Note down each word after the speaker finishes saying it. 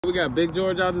We got Big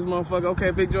George out this motherfucker. Okay,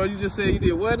 Big George, you just said you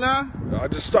did what now? I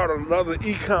just started another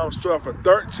e-com store for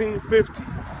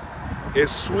 $13.50.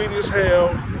 It's sweet as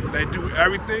hell. They do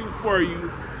everything for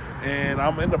you, and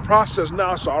I'm in the process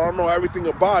now, so I don't know everything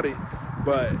about it,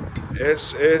 but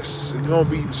it's gonna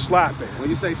be slapping. When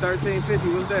you say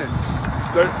 $13.50, what's that?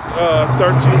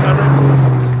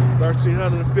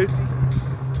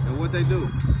 $1,350. And what they do?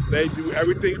 They do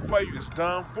everything for you. It's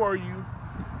done for you.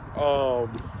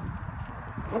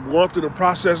 I'm going through the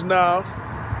process now.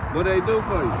 What do they do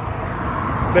for you?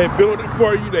 They build it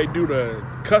for you. They do the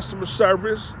customer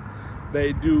service.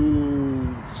 They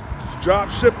do drop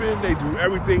shipping. They do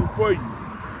everything for you.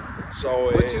 So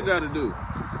what you got to do?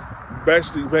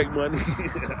 Basically make money.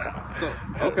 So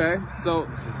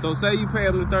say you pay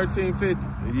them the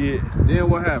 $13.50. Yeah. Then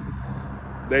what happens?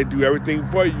 They do everything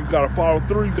for you. You got to follow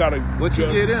through. You got to. What you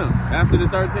get them after the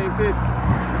 $13.50?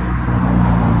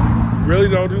 Really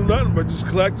don't do nothing but just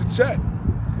collect the check.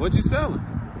 What you selling?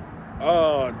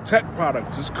 Tech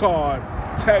products. It's called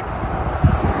tech.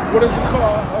 What is it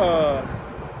called?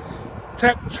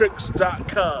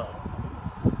 Techtricks.com.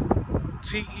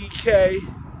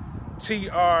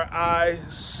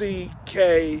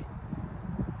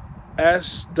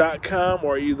 TEKTRICKS.com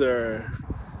or either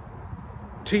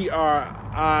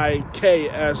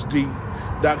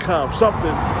TRIKSD.com.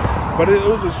 Something. But it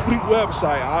was a sweet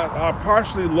website. I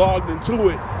partially logged into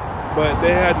it, but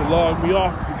they had to log me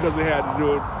off because they had to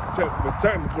do it for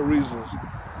technical reasons.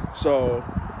 So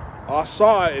I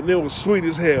saw it, and it was sweet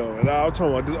as hell. And I was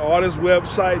talking about all this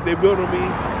website they built on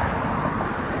me.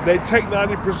 They take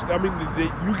 90%. I mean,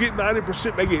 you get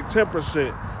 90%, they get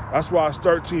 10%. That's why it's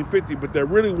 $13.50, but they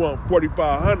really want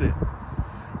 $4,500.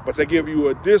 But they give you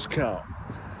a discount.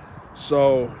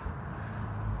 So,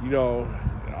 you know,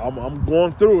 I'm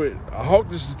going through it. I hope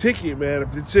this is the ticket, man.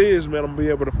 If it is, man, I'm going to be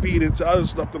able to feed into other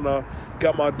stuff and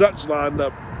got my ducks lined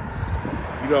up,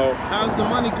 you know. How's the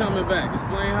money coming back?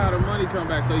 Explain how the money come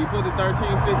back. So you put the $13.50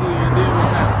 and then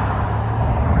what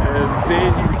happens? And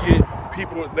then you get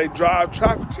people, they drive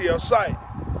traffic to your site.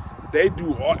 They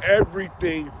do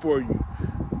everything for you.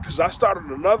 Because I started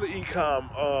another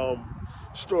e-com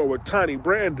store with Tiny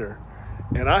Brander,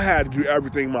 and I had to do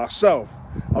everything myself.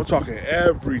 I'm talking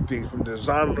everything from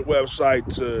designing the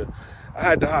website to, I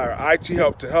had to hire IT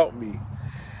help to help me.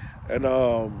 And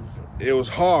it was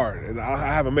hard. And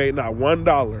I haven't made not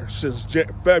 $1 since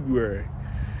February.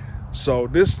 So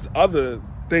this other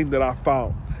thing that I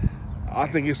found, I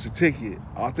think it's the ticket.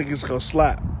 I think it's going to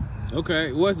slap.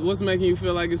 Okay. What's making you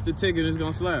feel like it's the ticket that's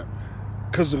going to slap?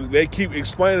 Because they keep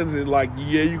explaining it like,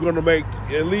 yeah, you're going to make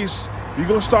at least, you're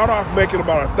going to start off making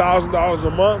about $1,000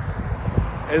 a month.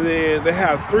 And then they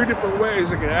have 3 different ways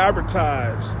they can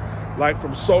advertise, like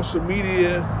from social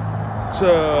media to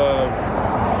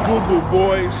Google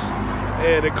Voice,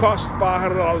 and it costs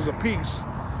 $500 a piece.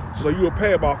 So you will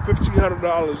pay about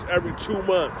 $1,500 every 2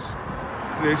 months,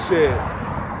 they said.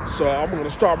 So I'm going to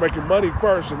start making money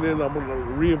first, and then I'm going to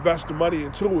reinvest the money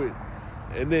into it,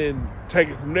 and then take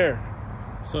it from there.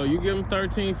 So you give them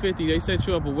 $13.50, they set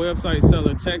you up a website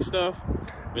selling tech stuff,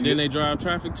 and then they drive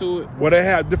traffic to it? Well, they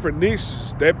have different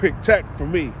niches. They pick tech for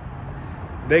me.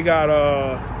 They got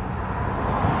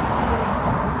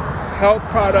health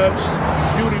products,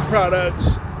 beauty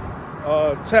products,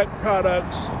 tech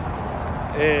products,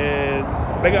 and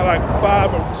they got like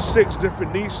 5 or 6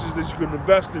 different niches that you can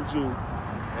invest into,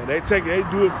 and they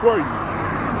do it for you.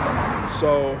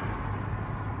 So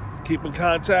keep in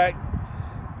contact.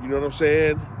 You know what I'm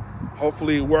saying?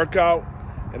 Hopefully it work out.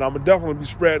 And I'm going to definitely be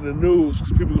spreading the news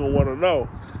because people are going to want to know.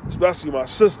 Especially my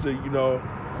sister, you know.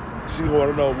 She's going to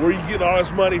want to know, where you getting all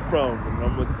this money from? And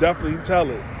I'm going to definitely tell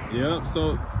it. Yep.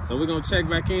 So we're going to check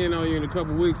back in on you in a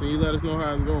couple weeks and you let us know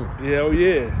how it's going. Hell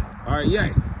yeah. All right,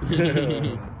 yay.